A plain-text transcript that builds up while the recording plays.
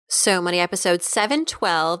So Money, episode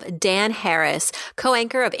 712, Dan Harris,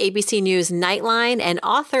 co-anchor of ABC News Nightline and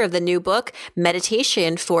author of the new book,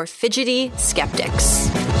 Meditation for Fidgety Skeptics.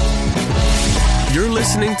 You're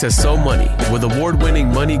listening to So Money with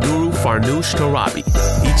award-winning money guru Farnoosh Torabi.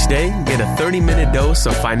 Each day, get a 30-minute dose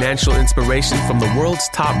of financial inspiration from the world's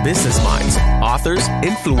top business minds, authors,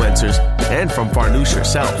 influencers, and from Farnoosh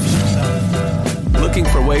herself. Looking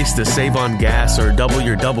for ways to save on gas or double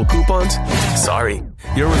your double coupons? Sorry,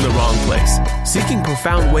 you're in the wrong place. Seeking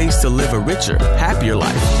profound ways to live a richer, happier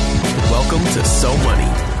life. Welcome to So Money.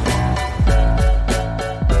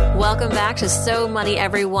 Welcome back to So Money,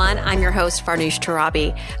 everyone. I'm your host, Farnoosh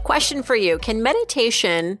Torabi. Question for you. Can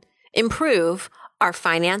meditation improve our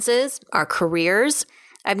finances, our careers?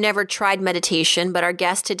 I've never tried meditation, but our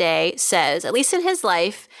guest today says, at least in his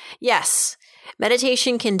life, yes,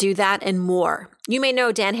 meditation can do that and more. You may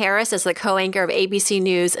know Dan Harris as the co-anchor of ABC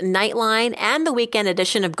News Nightline and the weekend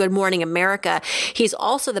edition of Good Morning America. He's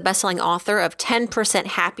also the best-selling author of 10%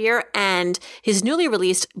 Happier, and his newly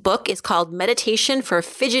released book is called Meditation for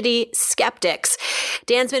Fidgety Skeptics.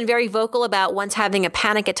 Dan's been very vocal about once having a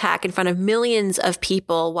panic attack in front of millions of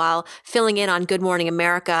people while filling in on Good Morning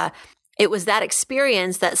America. It was that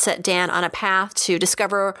experience that set Dan on a path to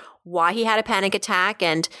discover why he had a panic attack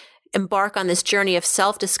and embark on this journey of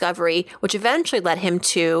self-discovery, which eventually led him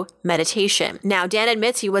to meditation. Now, Dan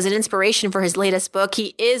admits he was an inspiration for his latest book.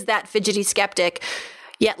 He is that fidgety skeptic,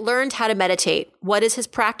 yet learned how to meditate. What is his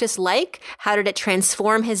practice like? How did it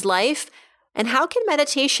transform his life? And how can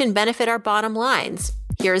meditation benefit our bottom lines?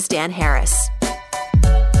 Here's Dan Harris.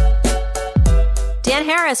 Dan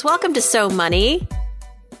Harris, welcome to So Money.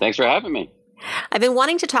 Thanks for having me. I've been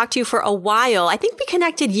wanting to talk to you for a while. I think we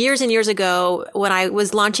connected years and years ago when I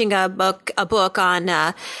was launching a book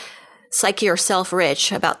on Psyche Yourself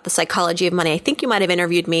Rich, about the psychology of money. I think you might have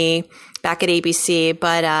interviewed me back at ABC,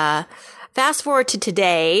 but fast forward to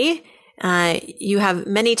today, you have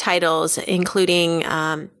many titles, including,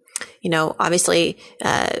 obviously,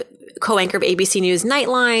 co-anchor of ABC News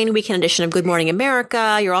Nightline, weekend edition of Good Morning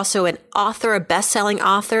America. You're also an author, a best-selling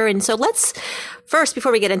author. And so first,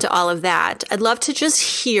 before we get into all of that, I'd love to just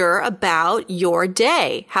hear about your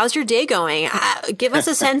day. How's your day going? Give us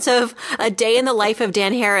a sense of a day in the life of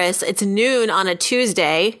Dan Harris. It's noon on a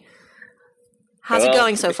Tuesday. How's it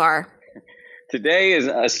going so far? Today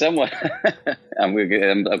is somewhat, I'm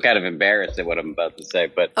kind of embarrassed at what I'm about to say,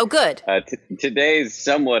 but oh, good. Today is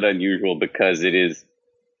somewhat unusual because it is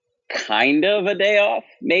kind of a day off,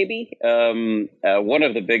 maybe. One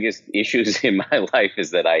of the biggest issues in my life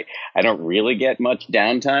is that I don't really get much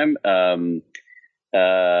downtime. And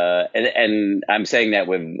I'm saying that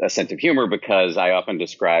with a sense of humor because I often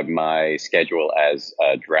describe my schedule as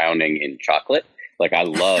drowning in chocolate. Like, I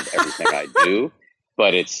love everything I do,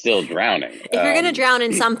 but it's still drowning. If you're going to drown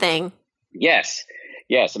in something. Yes.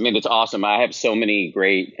 I mean, it's awesome. I have so many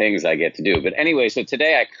great things I get to do. But anyway, so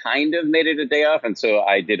today I kind of made it a day off. And so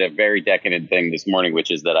I did a very decadent thing this morning,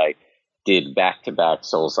 which is that I did back-to-back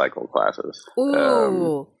SoulCycle classes.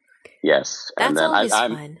 Ooh. Yes. That's always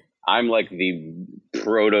fun. I'm like the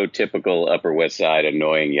prototypical Upper West Side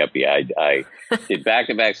annoying yuppie. I did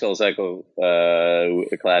back-to-back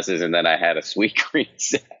SoulCycle classes, and then I had a sweet green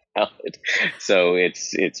salad. So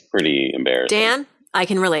it's pretty embarrassing. Dan, I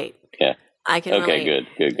can relate. Yeah. I can relate.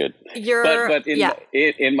 Okay, good. But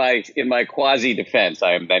in my quasi defense,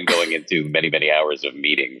 I am then going into many hours of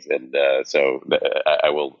meetings, and so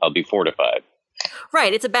I'll be fortified.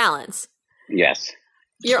 Right, it's a balance. Yes.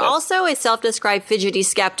 You're also a self-described fidgety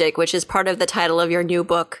skeptic, which is part of the title of your new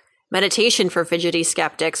book, Meditation for Fidgety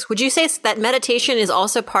Skeptics. Would you say that meditation is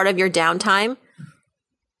also part of your downtime?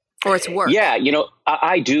 Or it's work? Yeah,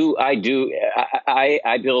 I do.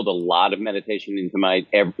 I build a lot of meditation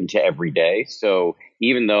into every day. So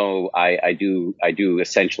even though I do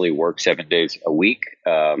essentially work 7 days a week,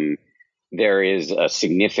 there is a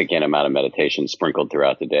significant amount of meditation sprinkled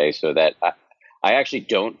throughout the day, so that I actually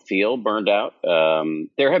don't feel burned out.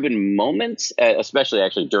 There have been moments, especially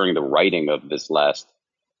actually during the writing of this last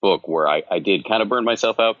book, where I did kind of burn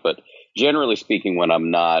myself out. But generally speaking, when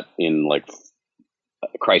I'm not in like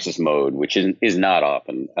crisis mode, which is not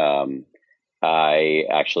often, I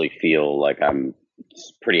actually feel like I'm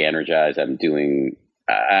pretty energized. I'm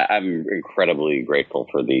incredibly grateful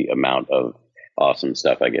for the amount of awesome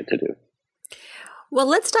stuff I get to do. Well,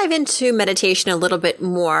 let's dive into meditation a little bit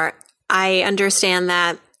more. I understand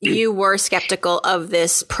that you were skeptical of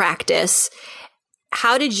this practice.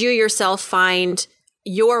 How did you yourself find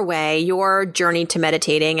your way, your journey to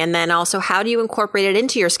meditating? And then also, how do you incorporate it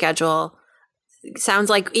into your schedule sounds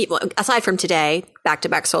like, aside from today,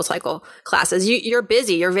 back-to-back SoulCycle classes, you're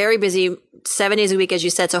busy. You're very busy 7 days a week, as you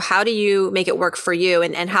said. So how do you make it work for you?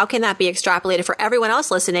 And how can that be extrapolated for everyone else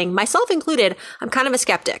listening, myself included? I'm kind of a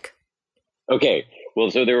skeptic. Okay. Well,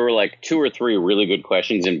 so there were like 2 or 3 really good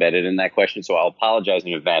questions embedded in that question. So I'll apologize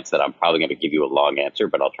in advance that I'm probably going to give you a long answer,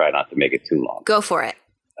 but I'll try not to make it too long. Go for it.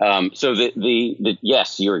 So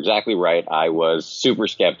yes, you're exactly right. I was super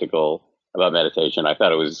skeptical about meditation. I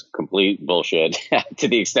thought it was complete bullshit to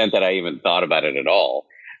the extent that I even thought about it at all.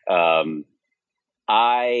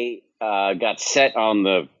 I got set on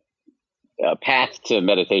the path to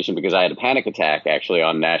meditation because I had a panic attack actually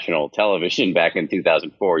on national television back in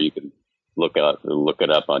 2004. You can look it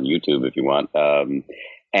up on YouTube if you want.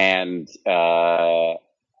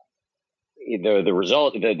 The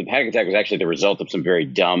result, the panic attack was actually the result of some very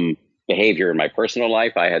dumb behavior in my personal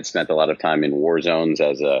life. I had spent a lot of time in war zones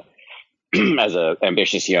as a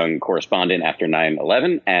ambitious young correspondent after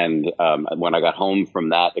 9/11. And when I got home from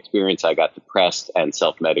that experience, I got depressed and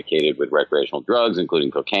self-medicated with recreational drugs,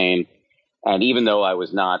 including cocaine. And even though I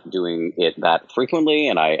was not doing it that frequently,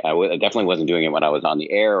 and I definitely wasn't doing it when I was on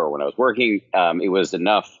the air or when I was working, it was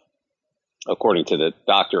enough, according to the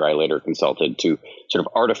doctor I later consulted, to sort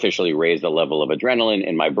of artificially raise the level of adrenaline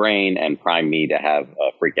in my brain and prime me to have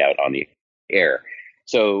a freak out on the air.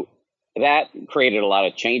 So that created a lot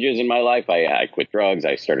of changes in my life. I quit drugs.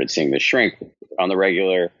 I started seeing the shrink on the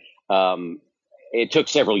regular. It took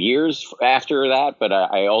several years after that, but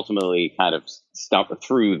I ultimately kind of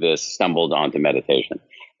stumbled onto meditation.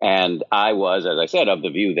 And I was, as I said, of the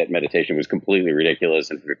view that meditation was completely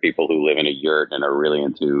ridiculous and for people who live in a yurt and are really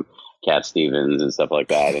into Cat Stevens and stuff like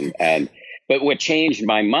that. But what changed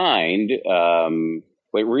my mind,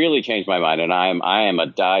 what really changed my mind, and I am a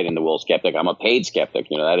dyed-in-the-wool skeptic. I'm a paid skeptic.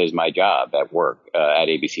 That is my job at work at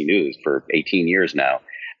ABC News for 18 years now.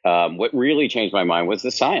 What really changed my mind was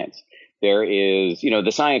the science. There is,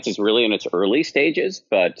 the science is really in its early stages,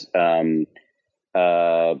 but there's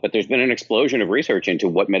been an explosion of research into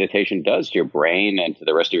what meditation does to your brain and to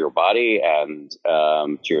the rest of your body and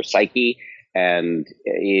to your psyche. And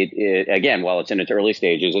it again, while it's in its early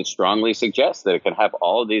stages, it strongly suggests that it can have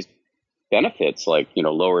all of these benefits like,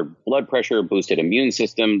 lowered blood pressure, boosted immune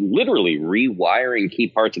system, literally rewiring key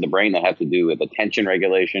parts of the brain that have to do with attention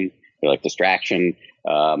regulation, like distraction,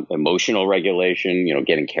 emotional regulation,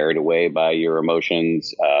 getting carried away by your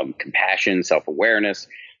emotions, compassion, self-awareness.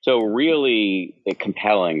 So really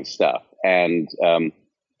compelling stuff. And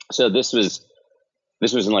so this was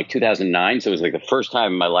in like 2009. So it was like the first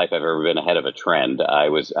time in my life I've ever been ahead of a trend. I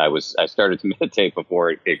started to meditate before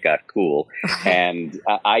it got cool. And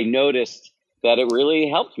I noticed that it really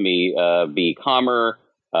helped me be calmer,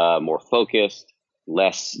 more focused,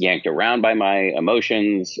 less yanked around by my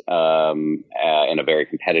emotions in a very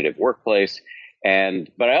competitive workplace.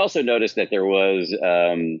 But I also noticed that there was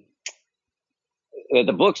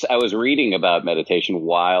the books I was reading about meditation,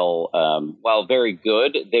 while very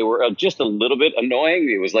good, they were just a little bit annoying.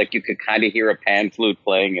 It was like you could kind of hear a pan flute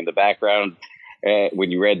playing in the background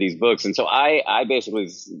when you read these books. And so I basically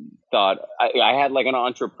thought I had like an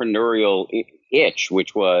entrepreneurial itch,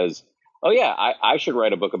 which was, oh yeah, I should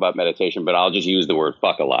write a book about meditation, but I'll just use the word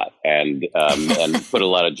fuck a lot and put a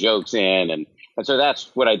lot of jokes in. And so that's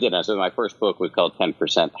what I did. And so my first book was called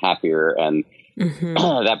 10% Happier. And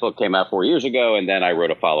that book came out 4 years ago. And then I wrote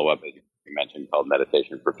a follow-up, as you mentioned, called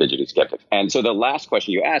Meditation for Fidgety Skeptics. And so the last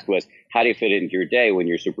question you asked was, how do you fit it into your day when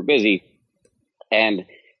you're super busy? And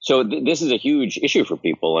so this is a huge issue for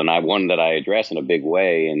people. And one that I address in a big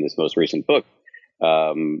way in this most recent book.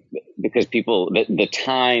 Because the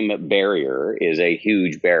time barrier is a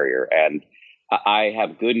huge barrier. And I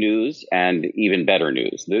have good news and even better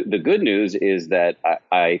news. The good news is that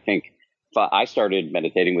I think I started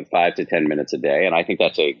meditating with 5 to 10 minutes a day. And I think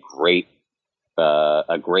that's a great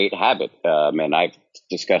habit. And I've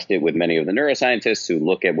discussed it with many of the neuroscientists who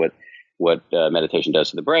look at what meditation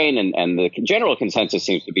does to the brain. And the general consensus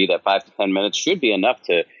seems to be that 5 to 10 minutes should be enough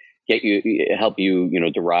to help you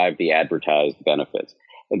derive the advertised benefits.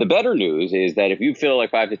 And the better news is that if you feel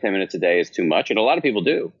like 5 to 10 minutes a day is too much, and a lot of people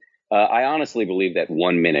do, I honestly believe that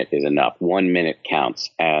 1 minute is enough. 1 minute counts.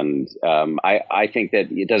 And I think that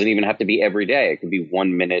it doesn't even have to be every day. It could be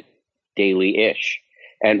 1 minute daily-ish.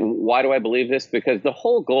 And why do I believe this? Because the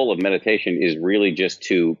whole goal of meditation is really just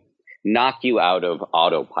to knock you out of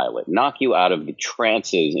autopilot, knock you out of the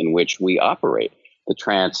trances in which we operate. The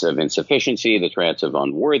trance of insufficiency, the trance of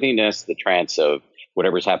unworthiness, the trance of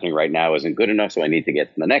whatever's happening right now isn't good enough, so I need to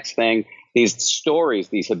get to the next thing. These stories,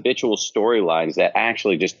 these habitual storylines that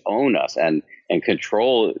actually just own us and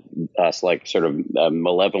control us like sort of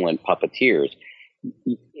malevolent puppeteers.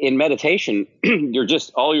 in meditation,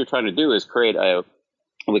 all you're trying to do is create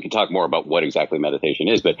we can talk more about what exactly meditation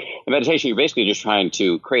is, but in meditation, you're basically just trying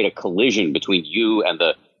to create a collision between you and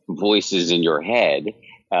the voices in your head.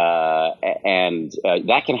 And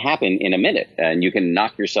that can happen in a minute, and you can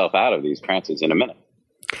knock yourself out of these trances in a minute.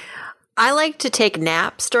 I like to take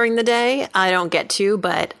naps during the day. I don't get to,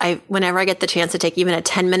 but whenever I get the chance to take even a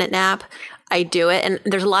 10-minute nap, I do it. And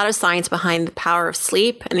there's a lot of science behind the power of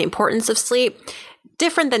sleep and the importance of sleep.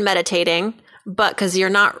 Different than meditating, but because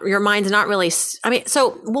your mind's not really,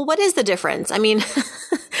 what is the difference? I mean,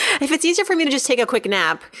 if it's easier for me to just take a quick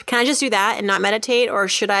nap, can I just do that and not meditate? Or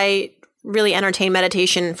should I really entertain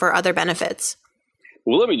meditation for other benefits?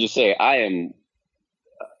 Well, let me just say, I am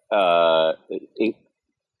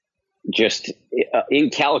just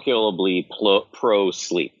incalculably pro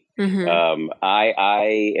sleep. Mm-hmm. I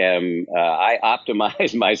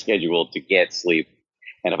optimize my schedule to get sleep.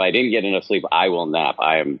 And if I didn't get enough sleep, I will nap.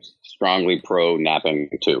 I am strongly pro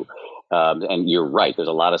napping too. And you're right. There's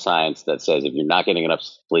a lot of science that says if you're not getting enough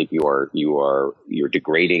sleep, you're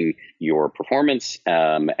degrading your performance.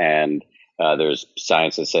 And there's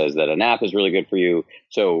science that says that a nap is really good for you.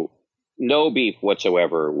 So no beef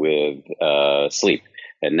whatsoever with sleep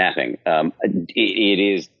and napping. It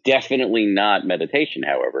is definitely not meditation,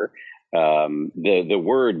 however. The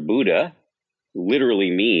word Buddha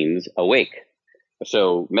literally means awake.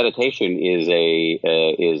 So meditation is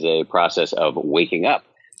a process of waking up,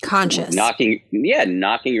 conscious, knocking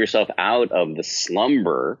yourself out of the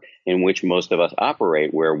slumber in which most of us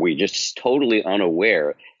operate, where we just totally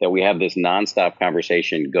unaware that we have this nonstop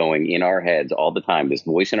conversation going in our heads all the time. This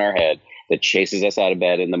voice in our head that chases us out of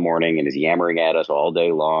bed in the morning and is yammering at us all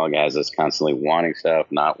day long, has us constantly wanting stuff,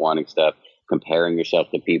 not wanting stuff, comparing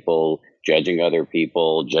yourself to people, judging other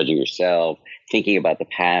people, judging yourself, thinking about the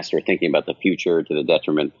past or thinking about the future to the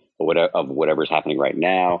detriment of whatever's happening right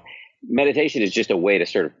now. Meditation is just a way to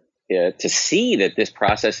sort of to see that this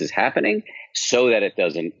process is happening so that it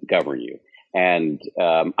doesn't govern you. And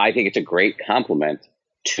I think it's a great complement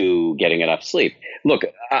to getting enough sleep. Look,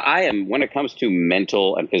 I am, when it comes to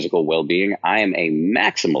mental and physical well-being, I am a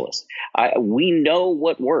maximalist. We know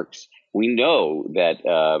what works. We know that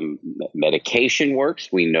medication works.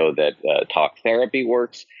 We know that talk therapy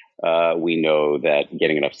works. We know that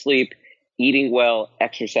getting enough sleep, eating well,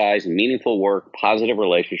 exercise, meaningful work, positive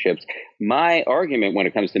relationships. My argument when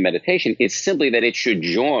it comes to meditation is simply that it should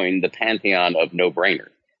join the pantheon of no-brainer,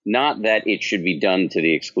 not that it should be done to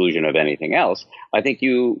the exclusion of anything else. I think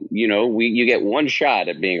you get one shot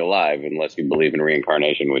at being alive unless you believe in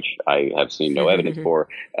reincarnation, which I have seen no evidence for.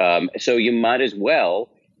 So you might as well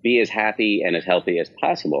be as happy and as healthy as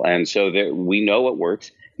possible. And so that we know what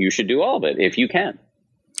works. You should do all of it if you can.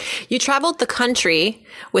 You traveled the country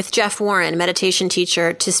with Jeff Warren, meditation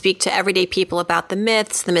teacher, to speak to everyday people about the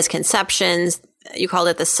myths, the misconceptions. You called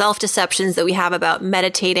it the self-deceptions that we have about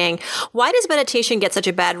meditating. Why does meditation get such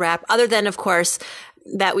a bad rap, other than, of course,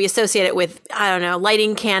 that we associate it with,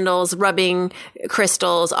 lighting candles, rubbing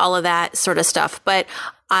crystals, all of that sort of stuff. But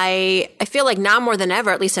I feel like now more than ever,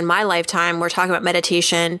 at least in my lifetime, we're talking about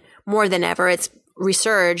meditation more than ever. It's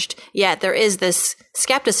resurged, yet there is this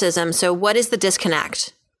skepticism. So what is the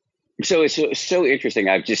disconnect? So it's so interesting.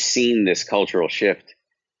 I've just seen this cultural shift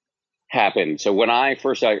happen. So when I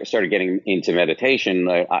first started getting into meditation,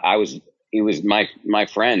 my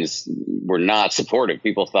friends were not supportive.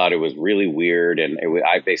 People thought it was really weird, and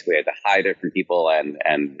I basically had to hide it from people.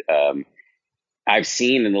 And I've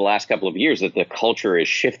seen in the last couple of years that the culture is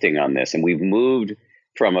shifting on this, and we've moved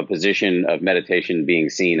from a position of meditation being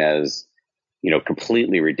seen as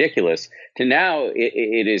completely ridiculous to now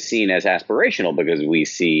it is seen as aspirational, because we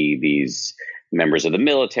see these members of the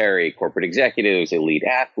military, corporate executives, elite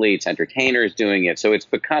athletes, entertainers doing it. So it's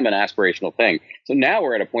become an aspirational thing. So now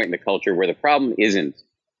we're at a point in the culture where the problem isn't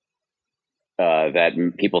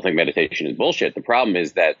that people think meditation is bullshit. The problem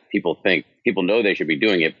is that people know they should be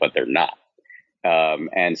doing it, but they're not.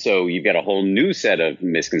 And so you've got a whole new set of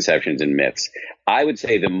misconceptions and myths. I would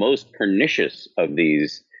say the most pernicious of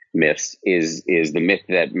these myths is the myth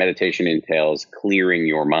that meditation entails clearing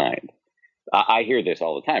your mind. I hear this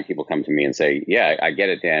all the time. People come to me and say, yeah, I get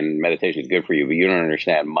it, Dan, meditation is good for you, but you don't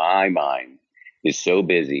understand. My mind is so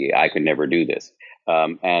busy, I could never do this.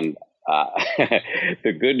 The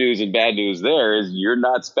good news and bad news there is you're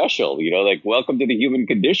not special. Welcome to the human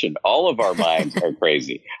condition. All of our minds are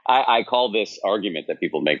crazy. I call this argument that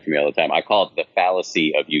people make to me all the time, I call it the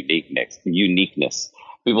fallacy of uniqueness.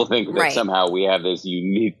 People think that somehow we have this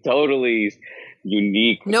totally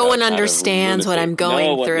unique. No one understands what I'm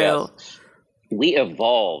going through. Does. We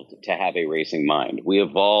evolved to have a racing mind. We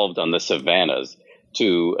evolved on the savannas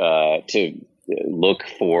to look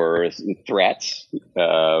for threats,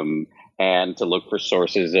 and to look for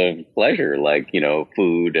sources of pleasure, like,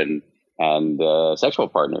 food and sexual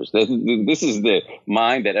partners. This is the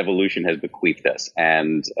mind that evolution has bequeathed us,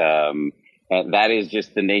 and that is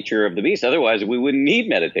just the nature of the beast. Otherwise, we wouldn't need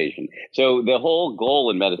meditation. So the whole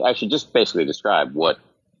goal in meditation, I should just basically describe what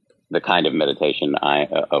the kind of meditation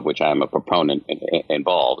of which I'm a proponent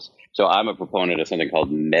involves. So I'm a proponent of something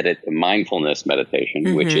called mindfulness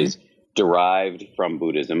meditation, which is derived from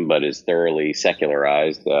Buddhism, but is thoroughly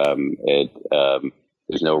secularized.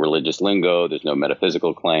 There's no religious lingo. There's no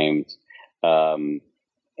metaphysical claims. And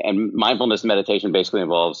mindfulness meditation basically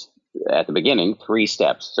involves, at the beginning, 3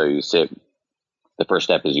 steps. So you sit. The first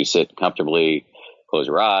step is you sit comfortably, close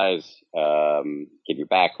your eyes, keep your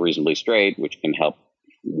back reasonably straight, which can help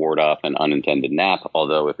ward off an unintended nap.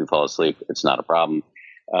 Although if you fall asleep, it's not a problem.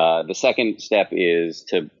 The second step is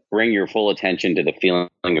to bring your full attention to the feeling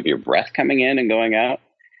of your breath coming in and going out.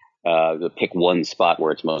 To pick one spot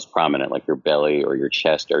where it's most prominent, like your belly or your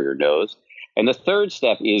chest or your nose. And the third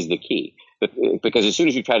step is the key, because as soon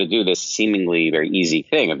as you try to do this seemingly very easy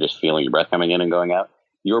thing of just feeling your breath coming in and going out,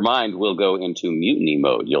 your mind will go into mutiny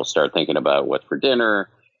mode. You'll start thinking about what's for dinner.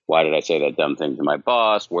 Why did I say that dumb thing to my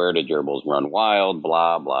boss? Where did gerbils run wild?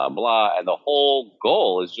 Blah, blah, blah. And the whole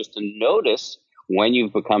goal is just to notice when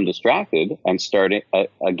you've become distracted and start it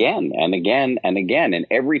again and again and again. And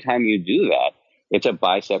every time you do that, it's a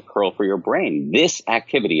bicep curl for your brain. This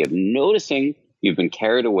activity of noticing you've been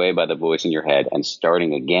carried away by the voice in your head and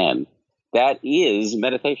starting again, that is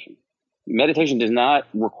meditation. Meditation does not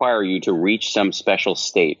require you to reach some special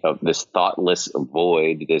state of this thoughtless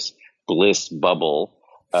void, this bliss bubble.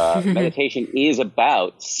 Meditation is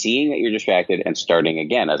about seeing that you're distracted and starting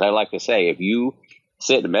again. As I like to say, if you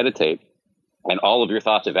sit and meditate and all of your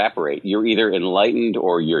thoughts evaporate, you're either enlightened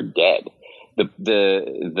or you're dead.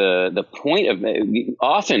 The point of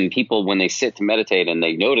often people, when they sit to meditate and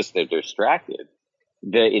they notice that they're distracted,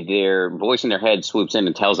 their voice in their head swoops in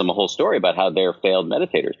and tells them a whole story about how they're failed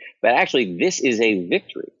meditators. But actually, this is a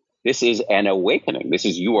victory. This is an awakening. This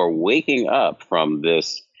is, you are waking up from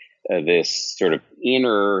this sort of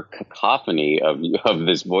inner cacophony of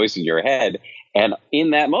this voice in your head, and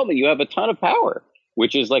in that moment, you have a ton of power,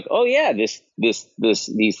 which is like, oh yeah, these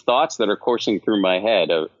thoughts that are coursing through my head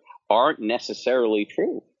aren't necessarily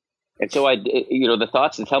true. And so the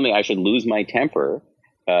thoughts that tell me I should lose my temper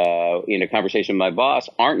in a conversation with my boss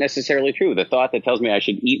aren't necessarily true. The thought that tells me I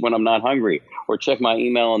should eat when I'm not hungry or check my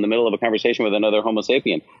email in the middle of a conversation with another Homo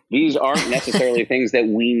sapien, these aren't necessarily things that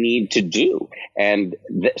we need to do. And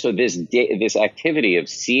so this activity of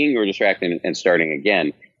seeing you're distracted and starting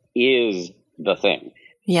again is the thing.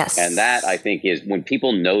 Yes. And that, I think, is when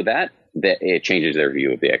people know that it changes their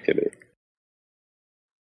view of the activity.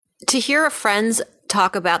 To hear friends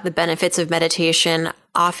talk about the benefits of meditation,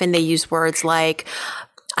 often they use words like,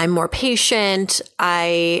 I'm more patient.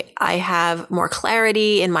 I have more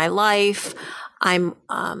clarity in my life. I'm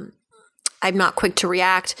not quick to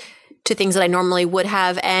react to things that I normally would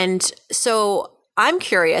have. And so I'm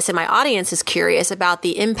curious, and my audience is curious about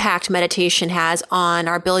the impact meditation has on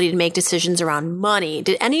our ability to make decisions around money.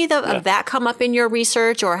 Did any of that come up in your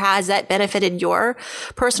research, or has that benefited your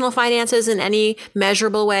personal finances in any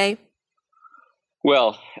measurable way?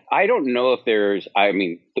 Well, I don't know if there's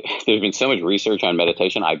been so much research on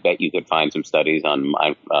meditation. I bet you could find some studies on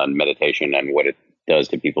meditation and what it does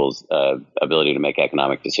to people's ability to make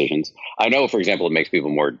economic decisions. I know, for example, it makes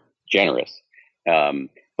people more generous.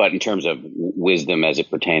 But in terms of wisdom as it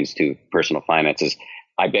pertains to personal finances,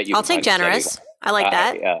 I bet you. I'll take generous. I like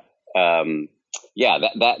that.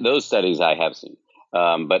 Those studies I have seen.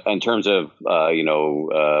 But in terms of,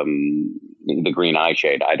 the green eye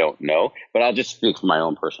shade, I don't know, but I'll just speak from my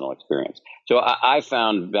own personal experience. So I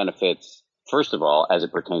found benefits, first of all, as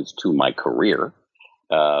it pertains to my career.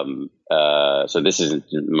 So this isn't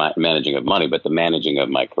my managing of money, but the managing of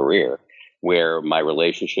my career, where my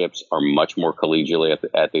relationships are much more collegially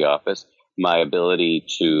at the office. My ability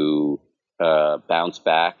to bounce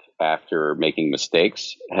back after making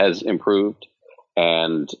mistakes has improved.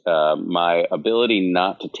 And my ability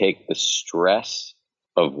not to take the stress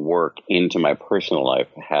of work into my personal life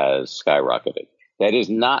has skyrocketed. That is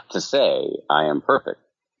not to say I am perfect.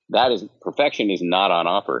 Perfection is not on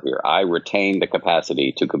offer here. I retain the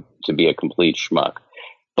capacity to be a complete schmuck,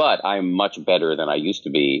 but I'm much better than I used to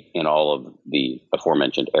be in all of the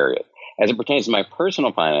aforementioned areas. As it pertains to my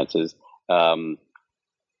personal finances, I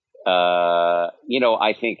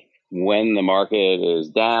think when the market is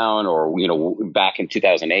down, or back in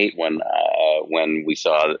 2008 when we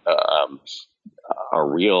saw a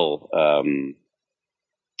real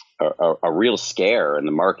scare in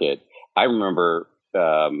the market, I remember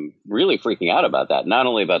really freaking out about that, not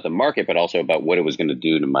only about the market, but also about what it was going to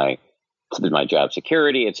do to my job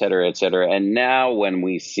security, et cetera, et cetera. And now when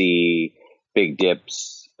we see big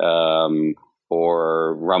dips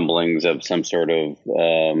or rumblings of some sort of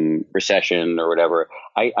recession or whatever,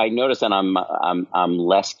 I notice that I'm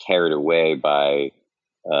less carried away by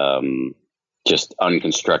just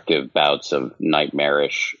unconstructive bouts of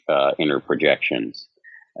nightmarish inner projections.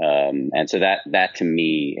 And so that to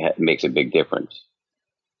me makes a big difference.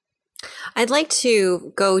 I'd like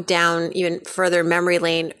to go down even further memory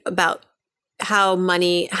lane about how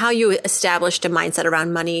you established a mindset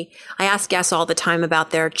around money. I ask guests all the time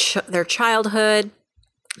about their childhood,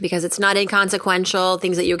 because it's not inconsequential,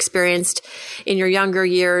 things that you experienced in your younger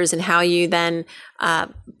years and how you then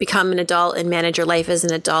become an adult and manage your life as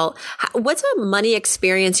an adult. What's a money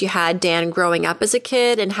experience you had, Dan, growing up as a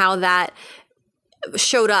kid, and how that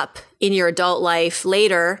showed up in your adult life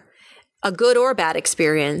later, a good or bad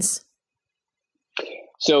experience?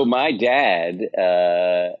 So my dad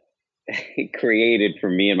created for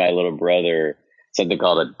me and my little brother something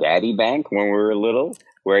called a daddy bank when we were little,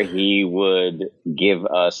 where he would give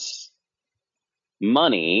us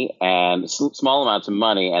money and small amounts of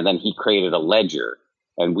money, and then he created a ledger,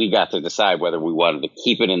 and we got to decide whether we wanted to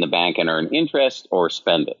keep it in the bank and earn interest or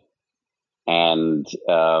spend it. And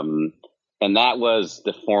that was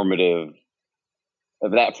the formative.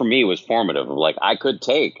 That for me was formative. Like, I could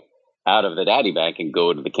take out of the daddy bank and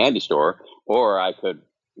go to the candy store, or I could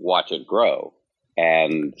watch it grow.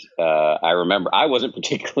 And I remember I wasn't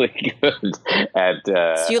particularly good at.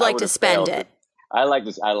 So you like to spend it? I like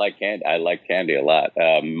candy. I like candy a lot.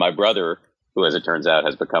 My brother, who, as it turns out,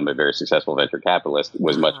 has become a very successful venture capitalist,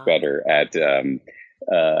 was much better at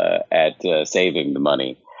saving the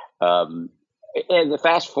money. And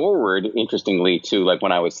fast forward, interestingly, to like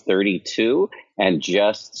when I was 32, and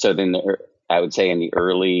just so then I would say in the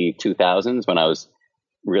early 2000s, when I was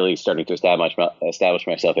really starting to establish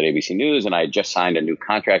myself at ABC News, and I had just signed a new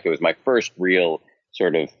contract. It was my first real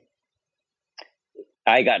sort of.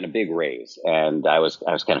 I had gotten a big raise, and I was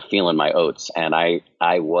kind of feeling my oats, and I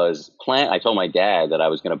told my dad that I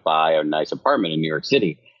was going to buy a nice apartment in New York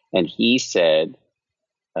City, and he said,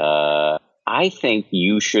 I think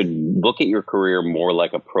you should look at your career more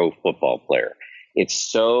like a pro football player. It's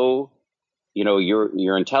so,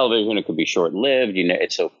 you're in television. It could be short lived.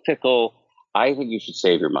 It's so fickle. I think you should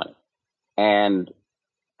save your money. And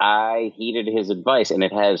I heeded his advice, and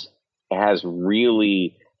it has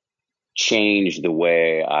really changed the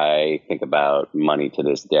way I think about money to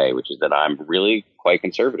this day, which is that I'm really quite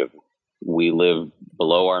conservative. We live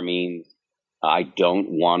below our means. I don't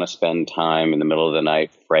want to spend time in the middle of the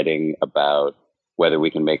night fretting about whether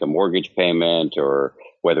we can make a mortgage payment or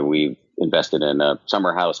whether we've invested in a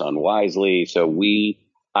summer house unwisely. So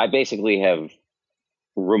I basically have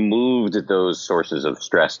removed those sources of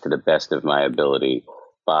stress to the best of my ability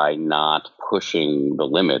by not pushing the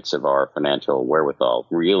limits of our financial wherewithal,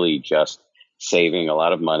 really just saving a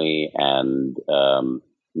lot of money and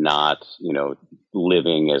not,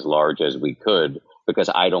 living as large as we could, because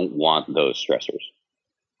I don't want those stressors.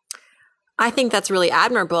 I think that's really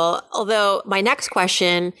admirable. Although my next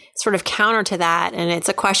question is sort of counter to that, and it's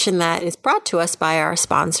a question that is brought to us by our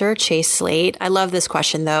sponsor, Chase Slate. I love this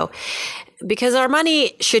question, though, because our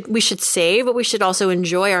money we should save, but we should also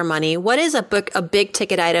enjoy our money. What is a big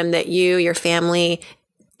ticket item that your family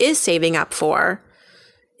is saving up for,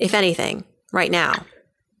 if anything, right now?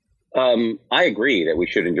 I agree that we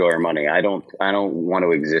should enjoy our money. I don't want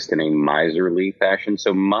to exist in a miserly fashion.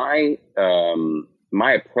 So my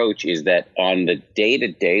approach is that on the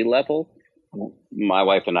day-to-day level, my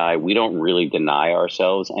wife and I, we don't really deny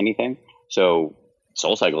ourselves anything. So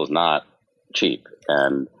SoulCycle is not cheap,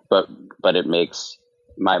 but it makes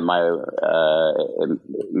it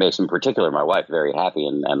makes in particular my wife very happy,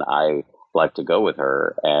 and I like to go with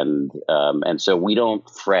her, and so we don't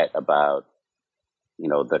fret about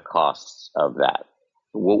the costs of that.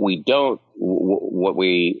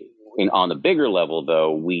 On the bigger level,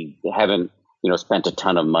 though, we haven't spent a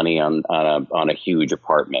ton of money on a huge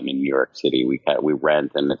apartment in New York City. We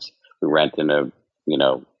rent, and we rent in a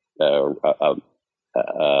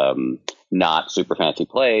not super fancy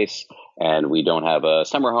place, and we don't have a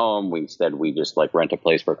summer home. We just like rent a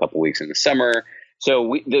place for a couple weeks in the summer.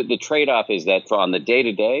 So the trade-off is that on the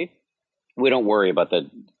day-to-day, we don't worry about the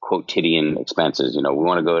quotidian expenses. We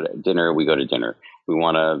want to go to dinner, we go to dinner. We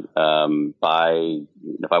want to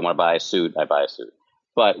if I want to buy a suit, I buy a suit.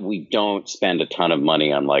 But we don't spend a ton of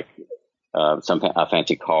money on like a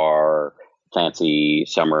fancy car, fancy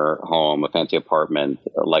summer home, a fancy apartment,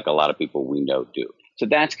 like a lot of people we know do. So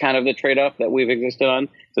that's kind of the trade-off that we've existed on.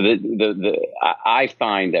 So I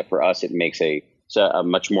find that for us, it makes a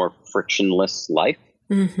much more frictionless life.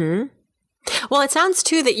 Mm-hmm. Well, it sounds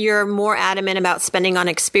too that you're more adamant about spending on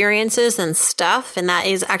experiences and stuff. And that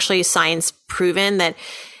is actually science proven that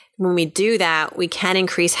when we do that, we can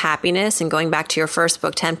increase happiness. And going back to your first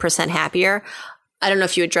book, 10% Happier. I don't know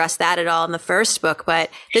if you addressed that at all in the first book, but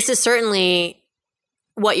this is certainly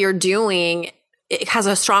what you're doing. It has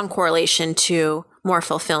a strong correlation to more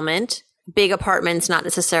fulfillment. Big apartments not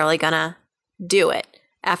necessarily going to do it.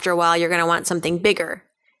 After a while, you're going to want something bigger.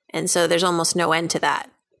 And so there's almost no end to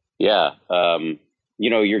that. Yeah.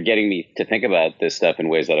 You're getting me to think about this stuff in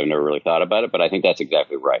ways that I've never really thought about it, but I think that's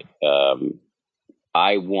exactly right.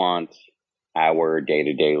 I want our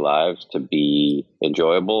day-to-day lives to be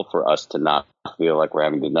enjoyable, for us to not feel like we're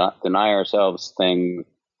having to not deny ourselves things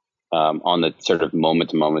on the sort of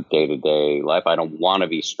moment-to-moment, day-to-day life. I don't want to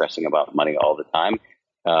be stressing about money all the time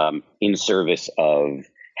in service of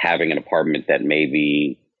having an apartment that may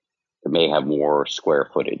have more square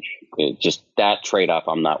footage. Just that trade-off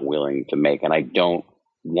I'm not willing to make. And I don't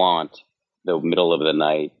want the middle of the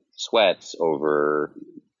night sweats over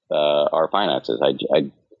our finances.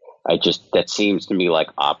 I just, that seems to me like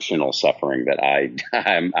optional suffering that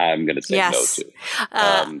I'm going to say no to.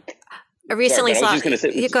 I recently saw,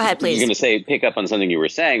 go ahead, please. I was going to say, pick up on something you were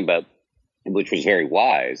saying, but which was very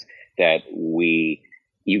wise, that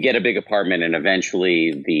you get a big apartment and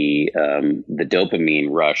eventually the dopamine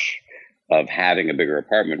rush of having a bigger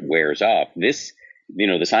apartment wears off. This,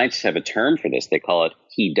 the scientists have a term for this. They call it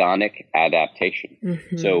hedonic adaptation.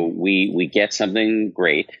 Mm-hmm. So we get something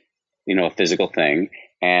great, a physical thing,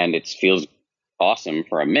 and it feels awesome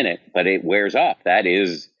for a minute, but it wears off. That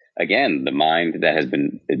is, again, the mind that has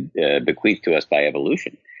been bequeathed to us by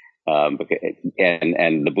evolution.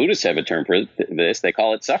 And the Buddhists have a term for this. They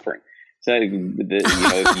call it suffering. So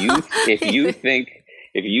if you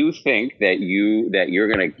think that you're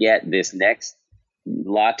going to get this next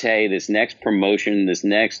latte, this next promotion, this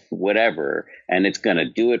next whatever, and it's going to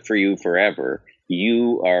do it for you forever,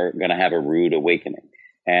 you are going to have a rude awakening.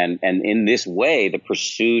 And in this way, the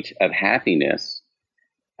pursuit of happiness,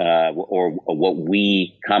 or what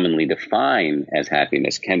we commonly define as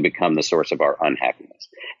happiness, can become the source of our unhappiness.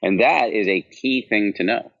 And that is a key thing to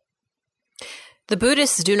know. The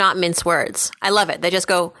Buddhists do not mince words. I love it.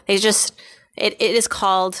 It is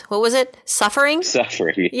called, what was it? Suffering?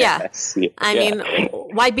 Suffering, yes. Yeah. I mean,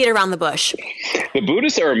 why beat around the bush? The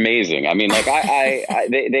Buddhists are amazing. I mean, like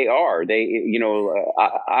they are.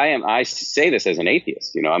 I say this as an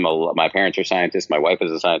atheist. My parents are scientists. My wife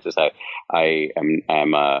is a scientist. I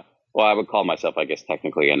would call myself, I guess,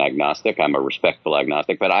 technically an agnostic. I'm a respectful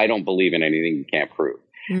agnostic, but I don't believe in anything you can't prove.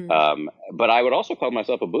 Mm-hmm. But I would also call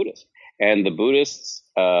myself a Buddhist. And the Buddhists,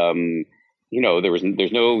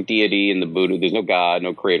 there's no deity in the Buddha. There's no God,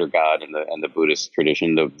 no creator God in the Buddhist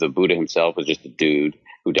tradition. The Buddha himself was just a dude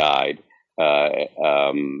who died.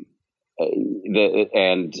 And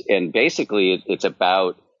basically it's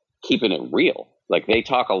about keeping it real. Like, they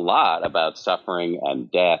talk a lot about suffering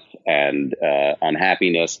and death and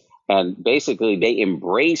unhappiness. And basically they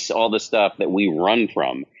embrace all the stuff that we run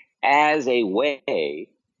from as a way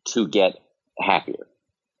to get happier.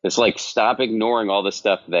 It's like, stop ignoring all the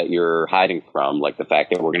stuff that you're hiding from, like the fact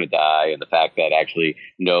that we're going to die and the fact that actually,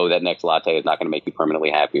 no, that next latte is not going to make you permanently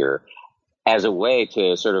happier, as a way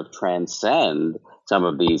to sort of transcend some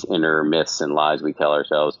of these inner myths and lies we tell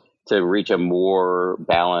ourselves to reach a more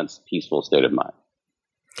balanced, peaceful state of mind.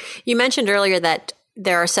 You mentioned earlier that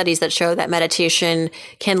there are studies that show that meditation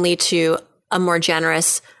can lead to a more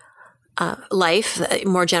generous life,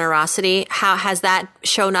 more generosity. How has that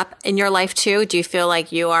shown up in your life too? Do you feel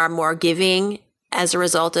like you are more giving as a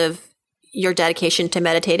result of your dedication to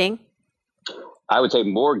meditating? I would say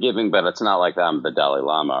more giving, but it's not like I'm the Dalai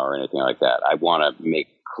Lama or anything like that. I want to make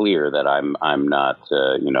clear that I'm not,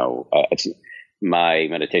 my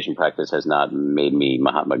meditation practice has not made me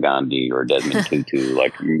Mahatma Gandhi or Desmond Tutu.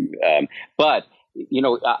 But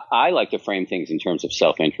I like to frame things in terms of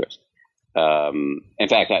self-interest. In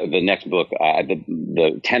fact, the next book,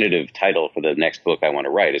 the tentative title for the next book I want to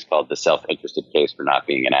write is called The Self-Interested Case for Not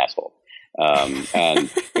Being an Asshole. And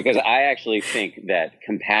because I actually think that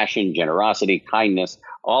compassion, generosity, kindness,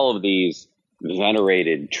 all of these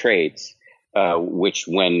venerated traits, which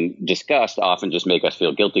when discussed often just make us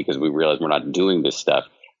feel guilty because we realize we're not doing this stuff.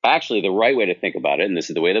 Actually, the right way to think about it, and this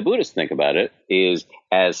is the way the Buddhists think about it, is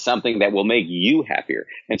as something that will make you happier.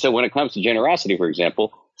 And so when it comes to generosity, for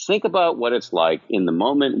example, think about what it's like in the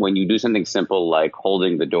moment when you do something simple like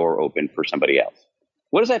holding the door open for somebody else.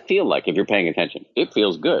 What does that feel like if you're paying attention? It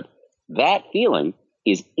feels good. That feeling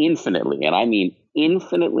is infinitely, and I mean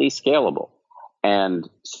infinitely scalable. And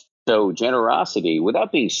so generosity,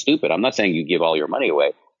 without being stupid, I'm not saying you give all your money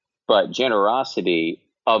away, but generosity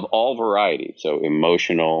of all varieties, so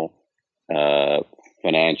emotional,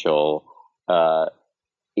 financial,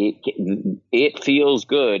 it feels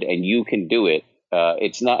good and you can do it.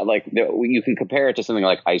 It's not like you can compare it to something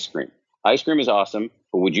like ice cream. Ice cream is awesome,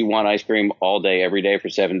 but would you want ice cream all day, every day for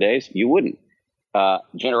 7 days? You wouldn't.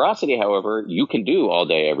 Generosity, however, you can do all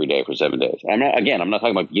day, every day for 7 days. I'm not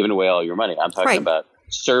talking about giving away all your money. I'm talking about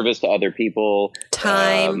service to other people.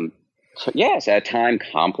 Time. Yes, time,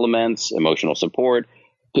 compliments, emotional support.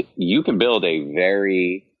 You can build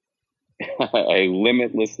a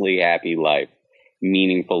limitlessly happy life,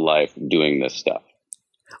 meaningful life doing this stuff.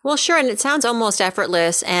 Well, sure. And it sounds almost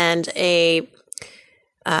effortless and a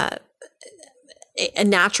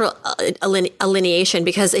natural alienation,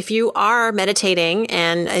 because if you are meditating,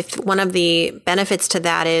 and if one of the benefits to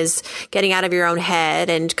that is getting out of your own head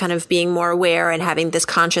and kind of being more aware and having this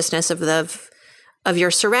consciousness of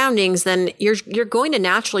your surroundings, then you're going to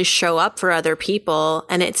naturally show up for other people,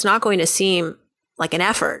 and it's not going to seem like an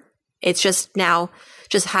effort. It's just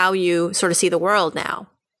how you sort of see the world now.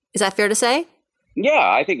 Is that fair to say?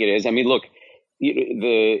 Yeah, I think it is. I mean, look,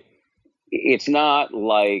 it's not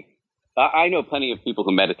like, I know plenty of people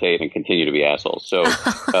who meditate and continue to be assholes. So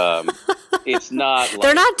it's not like,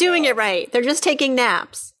 they're not doing it right. They're just taking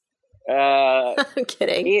naps. I'm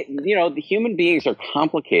kidding. The human beings are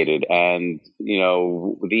complicated, and,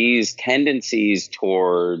 these tendencies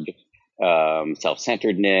toward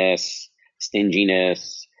self-centeredness,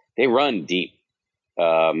 stinginess, they run deep.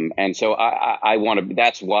 And so I want to,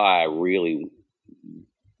 that's why I really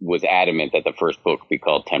was adamant that the first book be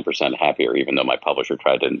called 10% Happier, even though my publisher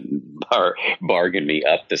tried to bargain me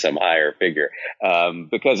up to some higher figure.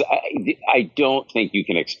 Because I don't think you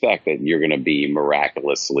can expect that you're going to be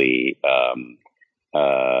miraculously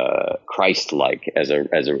Christ-like as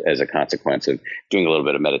a consequence of doing a little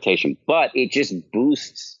bit of meditation. But it just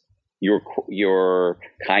boosts your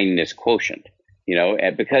kindness quotient.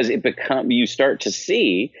 Because you start to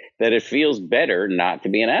see that it feels better not to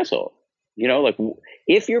be an asshole. Like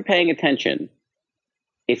if you're paying attention,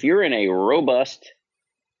 if you're in a robust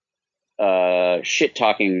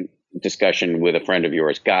shit-talking discussion with a friend of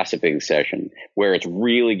yours, gossiping session, where it's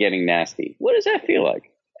really getting nasty, what does that feel like?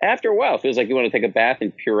 After a while, it feels like you want to take a bath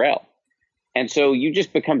in Purell. And so you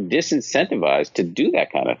just become disincentivized to do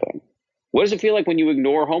that kind of thing. What does it feel like when you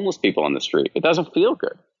ignore homeless people on the street? It doesn't feel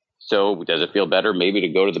good. So does it feel better maybe to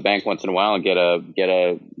go to the bank once in a while and get a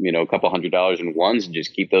couple $100 in ones and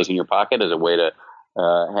just keep those in your pocket as a way to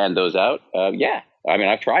hand those out? Yeah. I mean,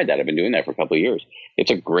 I've tried that. I've been doing that for a couple of years.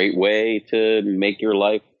 It's a great way to make your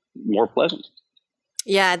life more pleasant.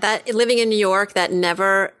 Yeah. That living in New York, that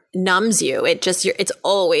never numbs you. It's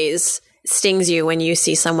always stings you when you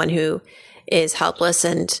see someone who is helpless,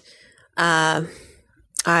 and, well,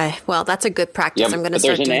 that's a good practice. Yeah, I'm going to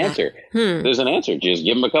start doing that. There's an answer. Just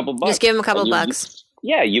give them a couple bucks. Just give them a couple bucks.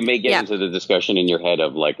 You may get into the discussion in your head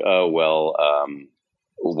of like, oh, well,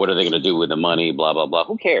 what are they going to do with the money? Blah, blah, blah.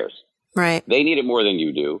 Who cares? Right. They need it more than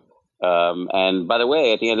you do. And by the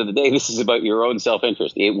way, at the end of the day, this is about your own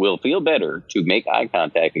self-interest. It will feel better to make eye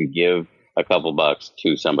contact and give a couple bucks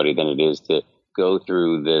to somebody than it is to go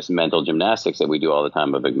through this mental gymnastics that we do all the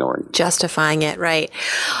time of ignoring. Justifying it, right.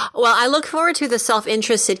 Well, I look forward to the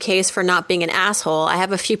self-interested case for not being an asshole. I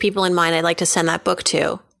have a few people in mind I'd like to send that book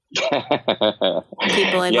to.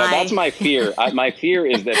 That's my fear. My fear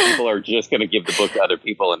is that people are just going to give the book to other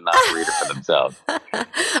people and not read it for themselves.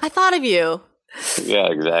 I thought of you. Yeah,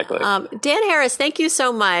 exactly. Dan Harris, thank you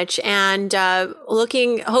so much. And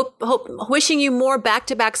wishing you more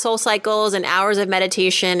back-to-back soul cycles and hours of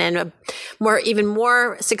meditation and even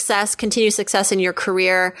more success, continued success in your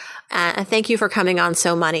career. And thank you for coming on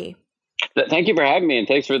So Money. Thank you for having me, and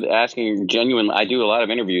thanks for asking. Genuinely, I do a lot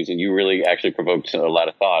of interviews, and you really actually provoked a lot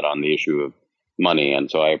of thought on the issue of money, and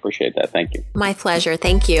so I appreciate that. Thank you. My pleasure.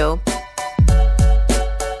 Thank you.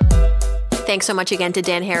 Thanks so much again to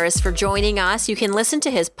Dan Harris for joining us. You can listen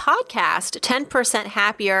to his podcast, 10%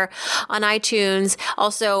 Happier, on iTunes.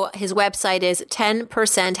 Also, his website is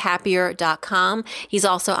 10percenthappier.com. He's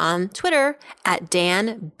also on Twitter at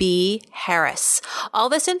Dan B. Harris. All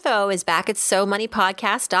this info is back at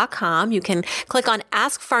SoMoneyPodcast.com. You can click on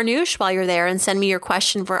Ask Farnoosh while you're there and send me your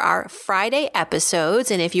question for our Friday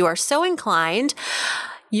episodes. And if you are so inclined,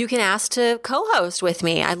 you can ask to co-host with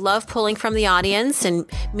me. I love pulling from the audience and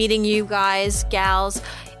meeting you guys, gals,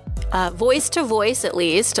 voice to voice at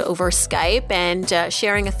least, over Skype, and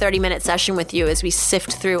sharing a 30-minute session with you as we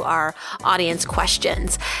sift through our audience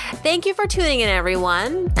questions. Thank you for tuning in,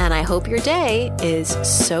 everyone, and I hope your day is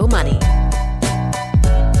so money.